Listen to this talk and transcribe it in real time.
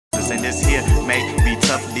and this here may be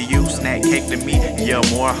tough to you. Snack cake to me, yeah,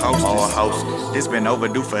 more hostess. This been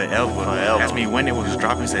overdue forever. Asked me when it was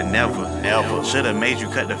dropping, said never. Should've made you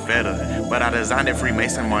cut the feta, but I designed it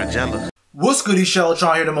Freemason Margiela. What's good,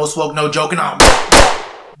 Shellitronnn here, the most woke, no joking. I'm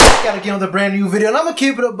gotta get on with a brand new video, and I'm gonna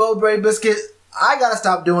keep it a Bowberry biscuit. I gotta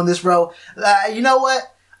stop doing this, bro. You know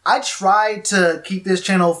what? I try to keep this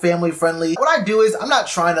channel family friendly. What I do is I'm not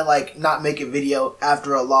trying to like not make a video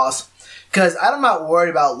after a loss, because I'm not worried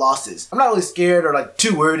about losses. I'm not really scared or like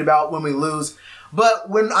too worried about when we lose. But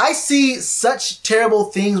when I see such terrible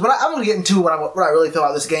things, I'm gonna get into what I really feel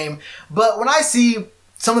about this game. But when I see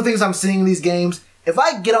some of the things I'm seeing in these games, if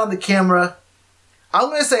I get on the camera, I'm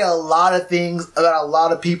going to say a lot of things about a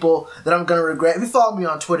lot of people that I'm going to regret. If you follow me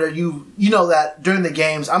on Twitter, you know that during the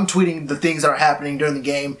games, I'm tweeting the things that are happening during the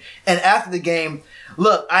game. And after the game,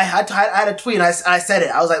 look, I had a tweet and I said it.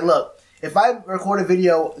 I was like, look, if I record a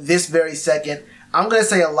video this very second, I'm going to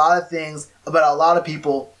say a lot of things about a lot of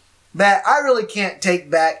people that I really can't take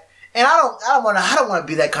back. And I don't want to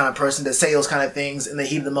be that kind of person to say those kind of things in the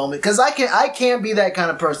heat of the moment, because I can't be that kind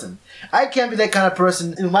of person. I can't be that kind of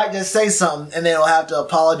person who might just say something and then will have to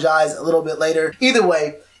apologize a little bit later. Either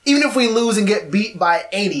way, even if we lose and get beat by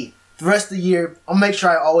 80 the rest of the year, I'll make sure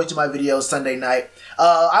I always do my videos Sunday night.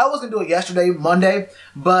 I was gonna do it yesterday, Monday,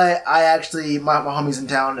 but I actually my homie's in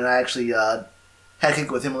town and I actually had to kick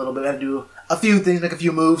it with him a little bit. I had to do a few things, make a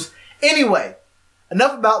few moves. Anyway.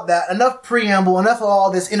 Enough about that, enough preamble, enough of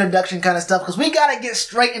all this introduction kind of stuff, because we got to get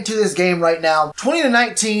straight into this game right now.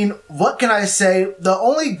 20-19, what can I say? The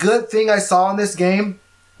only good thing I saw in this game,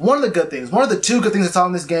 one of the two good things I saw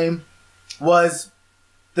in this game was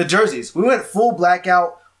the jerseys. We went full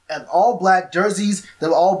blackout and all black jerseys,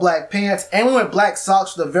 the all black pants, and we went black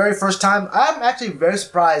socks for the very first time. I'm actually very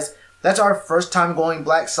surprised that's our first time going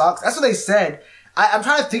black socks. That's what they said. I'm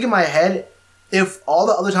trying to think in my head, if all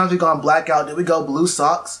the other times we've gone blackout, did we go blue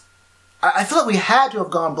socks? I feel like we had to have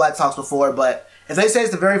gone black socks before, but if they say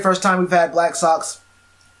it's the very first time we've had black socks,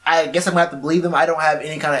 I guess I'm going to have to believe them. I don't have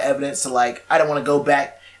any kind of evidence to like, I don't want to go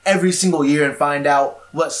back every single year and find out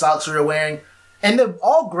what socks we were wearing. And the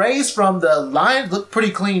all grays from the lines look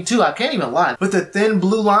pretty clean too, I can't even lie. With the thin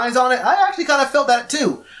blue lines on it, I actually kind of felt that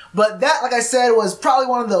too. But that, like I said, was probably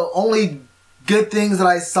one of the only good things that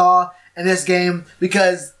I saw in this game,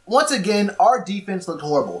 because once again, our defense looked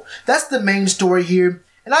horrible. That's the main story here,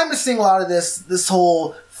 and I'm missing a lot of this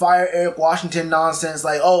whole fire Eric Washington nonsense,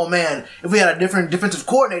 like, oh man, if we had a different defensive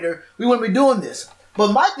coordinator, we wouldn't be doing this.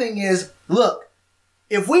 But my thing is, look,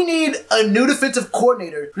 if we need a new defensive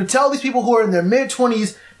coordinator to tell these people who are in their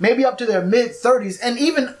mid-20s, maybe up to their mid-30s, and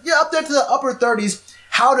even up there to the upper 30s,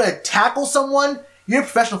 how to tackle someone, you're a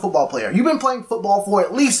professional football player. You've been playing football for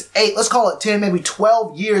at least 8, let's call it 10, maybe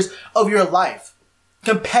 12 years of your life.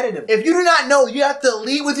 Competitive. If you do not know, you have to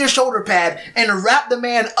lead with your shoulder pad and wrap the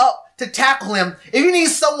man up to tackle him. If you need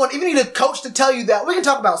someone, if you need a coach to tell you that, we can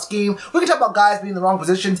talk about scheme, we can talk about guys being in the wrong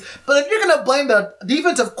positions, but if you're going to blame the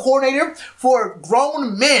defensive coordinator for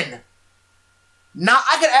grown men, now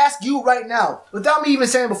I could ask you right now, without me even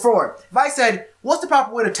saying before, if I said, what's the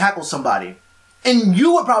proper way to tackle somebody? And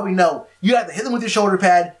you would probably know you have to hit them with your shoulder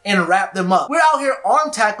pad and wrap them up. We're out here arm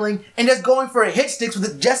tackling and just going for hit sticks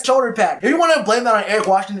with just shoulder pad. If you want to blame that on Eric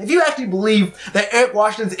Washington, if you actually believe that Eric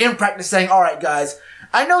Washington's in practice saying, all right, guys,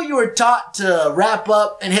 I know you were taught to wrap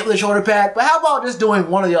up and hit with a shoulder pad, but how about just doing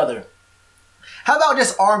one or the other? How about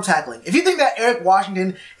just arm tackling? If you think that Eric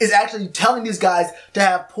Washington is actually telling these guys to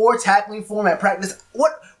have poor tackling form at practice,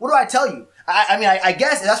 what do I tell you? I mean, I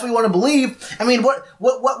guess if that's what you want to believe. I mean, what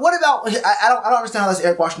about? I don't understand how that's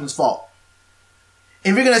Eric Washington's fault.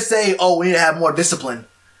 If you're gonna say, oh, we need to have more discipline,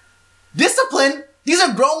 these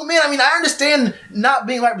are grown men. I mean, I understand not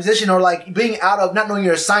being in the right position or like being out of not knowing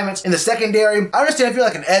your assignments in the secondary. I understand if you're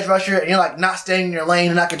like an edge rusher and you're like not staying in your lane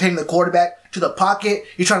and not containing the quarterback to the pocket.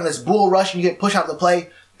 You're trying this bull rush and you get pushed out of the play.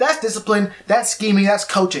 That's discipline. That's scheming. That's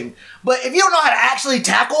coaching. But if you don't know how to actually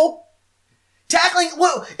tackling,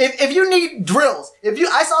 well, if you need drills,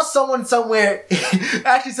 I saw someone somewhere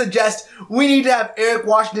actually suggest we need to have Eric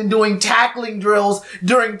Washington doing tackling drills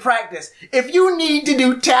during practice. If you need to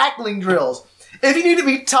do tackling drills, if you need to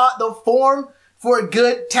be taught the form for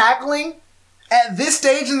good tackling at this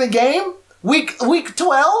stage in the game, week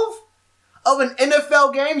 12 of an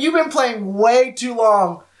NFL game, you've been playing way too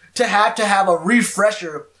long to have a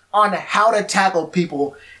refresher on how to tackle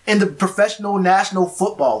people in the professional National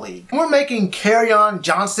Football League. We're making Kerryon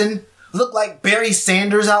Johnson look like Barry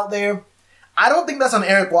Sanders out there. I don't think that's on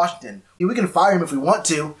Eric Washington. We can fire him if we want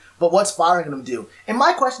to, but what's firing him do? And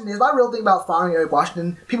my question is, my real thing about firing Eric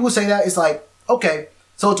Washington, people who say that, is like, okay,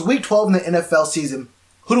 so it's week 12 in the NFL season.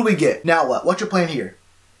 Who do we get? Now what? What's your plan here?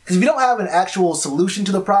 Because if you don't have an actual solution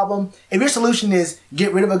to the problem, if your solution is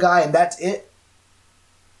get rid of a guy and that's it,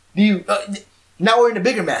 now we're in a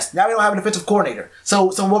bigger mess. Now we don't have an offensive coordinator. So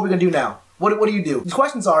what are we going to do now? What do you do? These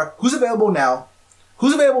questions are, who's available now?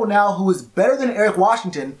 Who's available now who is better than Eric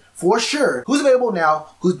Washington, for sure? Who's available now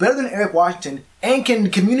who's better than Eric Washington and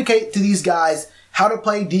can communicate to these guys how to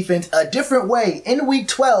play defense a different way in Week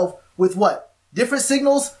 12 with what? Different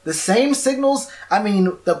signals? The same signals? I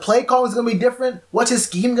mean, the play calling is going to be different. What's his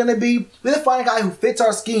scheme going to be? We have to find a guy who fits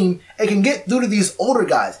our scheme and can get through to these older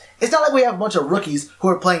guys. It's not like we have a bunch of rookies who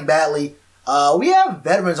are playing badly. We have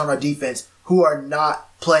veterans on our defense who are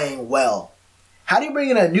not playing well. How do you bring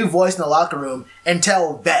in a new voice in the locker room and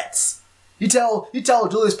tell vets? You tell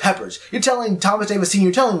Julius Peppers, you're telling Thomas Davis Sr.,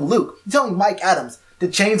 you're telling Luke, you're telling Mike Adams to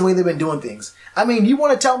change the way they've been doing things. I mean, you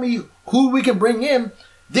want to tell me who we can bring in,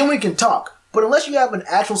 then we can talk. But unless you have an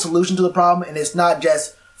actual solution to the problem and it's not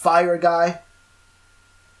just fire a guy,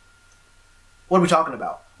 what are we talking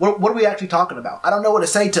about? What are we actually talking about? I don't know what to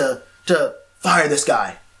say to fire this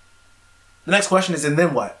guy. The next question is, and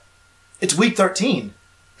then what? It's Week 13.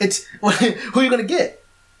 It's who are you going to get?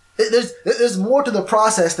 There's more to the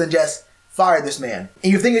process than just fire this man.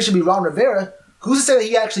 And you think it should be Ron Rivera? Who's to say that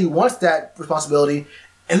he actually wants that responsibility?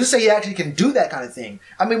 And who's to say he actually can do that kind of thing?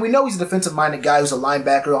 I mean, we know he's a defensive-minded guy who's a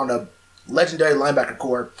linebacker on a legendary linebacker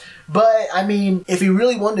core. But, I mean, if he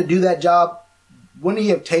really wanted to do that job, wouldn't he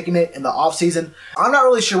have taken it in the offseason? I'm not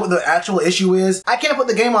really sure what the actual issue is. I can't put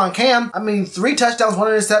the game on Cam. I mean, 3 touchdowns, 1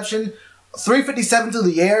 interception. 357 through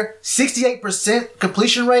the air, 68%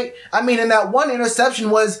 completion rate. I mean, and that 1 interception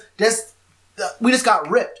was just, we just got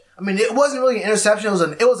ripped. I mean, it wasn't really an interception.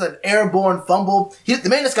 It was an airborne fumble. The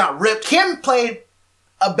man just got ripped. Cam played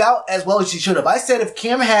about as well as he should have. I said if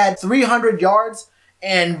Cam had 300 yards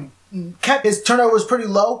and kept his turnovers pretty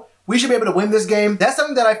low, we should be able to win this game. That's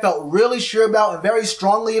something that I felt really sure about and very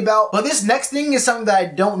strongly about. But this next thing is something that I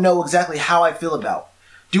don't know exactly how I feel about.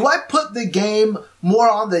 Do I put the game more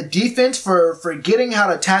on the defense for forgetting how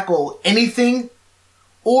to tackle anything?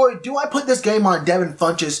 Or do I put this game on Devin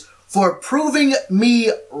Funchess for proving me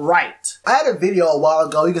right? I had a video a while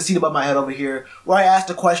ago, you can see it above my head over here, where I asked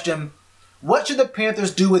a question, what should the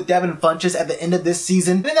Panthers do with Devin Funchess at the end of this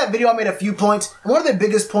season? In that video I made a few points, and one of the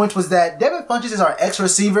biggest points was that Devin Funchess is our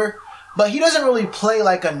ex-receiver, but he doesn't really play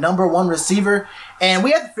like a #1 receiver, and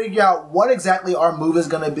we have to figure out what exactly our move is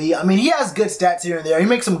going to be. I mean, he has good stats here and there. He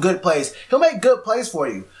makes some good plays. He'll make good plays for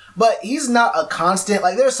you, but he's not a constant.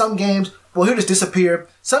 Like, there are some games where he'll just disappear.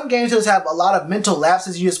 Some games he'll just have a lot of mental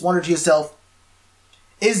lapses. You just wonder to yourself,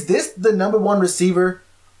 is this the #1 receiver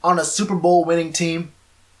on a Super Bowl winning team?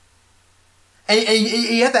 And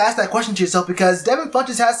you have to ask that question to yourself because Devin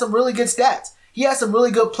Funchess has some really good stats. He has some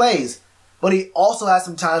really good plays. But he also has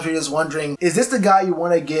some times where you're just wondering, is this the guy you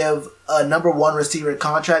want to give a #1 receiver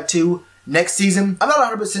contract to next season? I'm not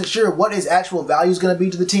 100% sure what his actual value is going to be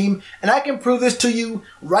to the team, and I can prove this to you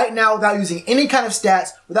right now without using any kind of stats,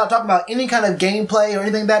 without talking about any kind of gameplay or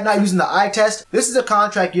anything like that, not using the eye test. This is a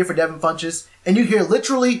contract year for Devin Funchess, and you hear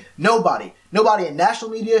literally nobody in national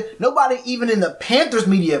media, nobody even in the Panthers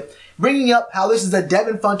media bringing up how this is a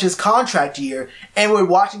Devin Funchess contract year, and we're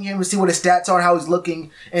watching him to see what his stats are and how he's looking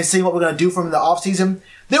and seeing what we're going to do for him in the offseason.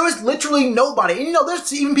 There was literally nobody. And you know,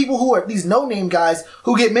 there's even people who are these no-name guys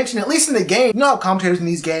who get mentioned, at least in the game. You know how commentators in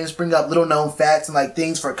these games bring up little-known facts and like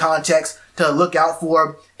things for context to look out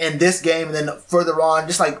for in this game and then further on,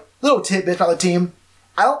 just like little tidbits about the team.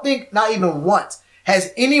 I don't think, not even once,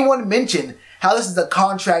 has anyone mentioned how this is a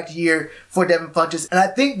contract year for Devin Funchess. And I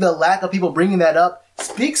think the lack of people bringing that up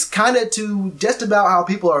speaks kind of to just about how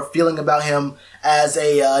people are feeling about him as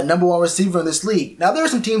a #1 receiver in this league. Now, there are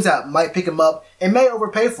some teams that might pick him up and may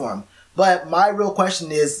overpay for him. But my real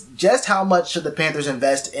question is, just how much should the Panthers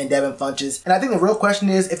invest in Devin Funchess? And I think the real question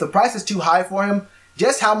is, if the price is too high for him,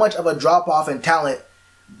 just how much of a drop-off in talent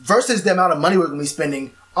versus the amount of money we're going to be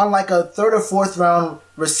spending on like a 3rd or 4th round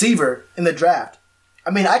receiver in the draft. I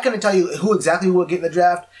mean, I couldn't tell you who exactly we'll get in the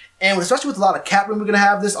draft. And especially with a lot of cap room we're going to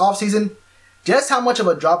have this offseason, just how much of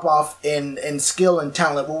a drop-off in skill and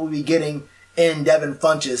talent will we be getting in Devin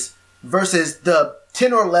Funchess versus the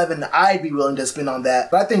 10 or 11 I'd be willing to spend on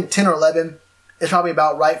that. But I think 10 or 11 is probably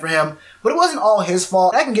about right for him. But it wasn't all his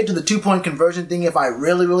fault. I can get to the 2-point conversion thing if I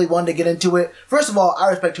really, really wanted to get into it. First of all, I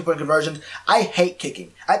respect 2-point conversions. I hate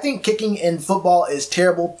kicking. I think kicking in football is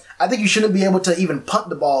terrible. I think you shouldn't be able to even punt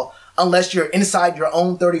the ball unless you're inside your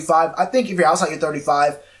own 35. I think if you're outside your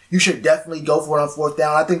 35, you should definitely go for it on 4th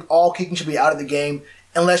down. I think all kicking should be out of the game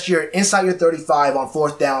unless you're inside your 35 on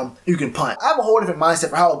 4th down, you can punt. I have a whole different mindset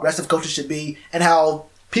for how aggressive coaches should be and how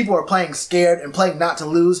people are playing scared and playing not to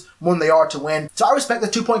lose more than they are to win. So I respect the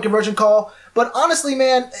 2-point conversion call, but honestly,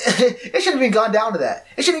 man, it shouldn't have even gone down to that.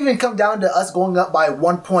 It shouldn't even come down to us going up by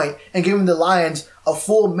 1 point and giving the Lions a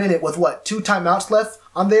full minute with, what, 2 timeouts left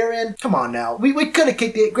on their end? Come on now. We could have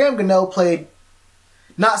kicked it. Graham Gano played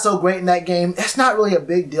not so great in that game. It's not really a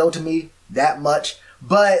big deal to me that much.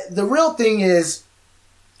 But the real thing is,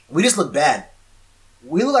 we just look bad.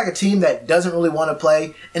 We look like a team that doesn't really want to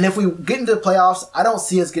play. And if we get into the playoffs, I don't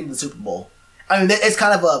see us getting to the Super Bowl. I mean, it's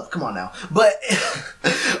kind of a, come on now. But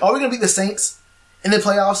are we going to beat the Saints in the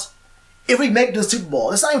playoffs? If we make it to the Super Bowl,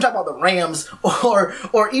 let's not even talk about the Rams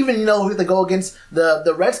or even, you know, if we have to go against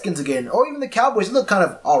the Redskins again, or even the Cowboys. They look kind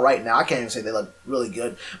of all right now. I can't even say they look really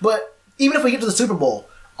good. But even if we get to the Super Bowl,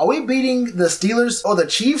 are we beating the Steelers or the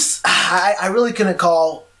Chiefs? I really couldn't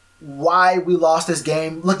call why we lost this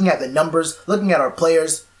game. Looking at the numbers, looking at our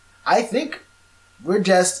players, I think we're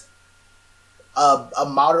just a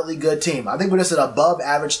moderately good team. I think we're just an above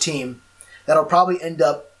average team that'll probably end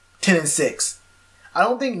up 10-6. I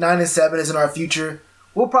don't think 9-7 is in our future.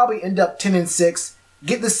 We'll probably end up 10-6,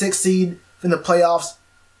 get the 6th seed in the playoffs.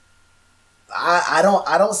 I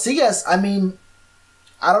don't see us. I mean,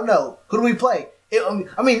 I don't know. Who do we play?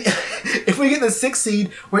 I mean, if we get the 6th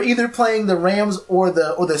seed, we're either playing the Rams or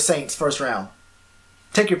the Saints first round.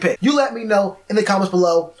 Take your pick. You let me know in the comments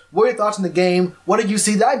below. What are your thoughts on the game? What did you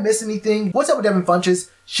see? Did I miss anything? What's up with Devin Funchess?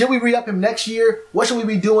 Should we re-up him next year? What should we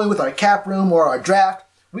be doing with our cap room or our draft?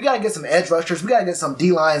 We got to get some edge rushers. We got to get some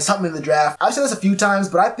D-line, something in the draft. I've said this a few times,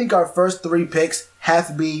 but I think our first 3 picks have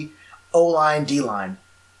to be O-line, D-line.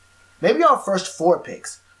 Maybe our first 4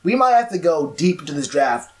 picks. We might have to go deep into this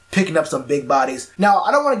draft, picking up some big bodies. Now,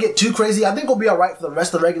 I don't want to get too crazy. I think we'll be all right for the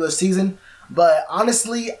rest of the regular season. But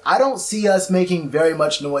honestly, I don't see us making very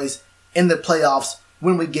much noise in the playoffs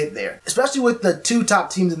when we get there. Especially with the 2 top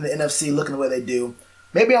teams in the NFC looking the way they do.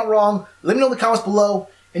 Maybe I'm wrong. Let me know in the comments below.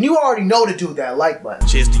 And you already know to do with that like button.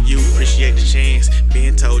 Cheers to you, appreciate the chance.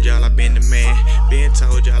 Being told y'all I been the man. Being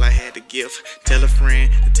told y'all I had the gift. Tell a friend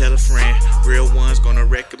to tell a friend. Real ones gonna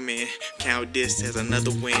recommend. Count this as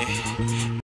another win.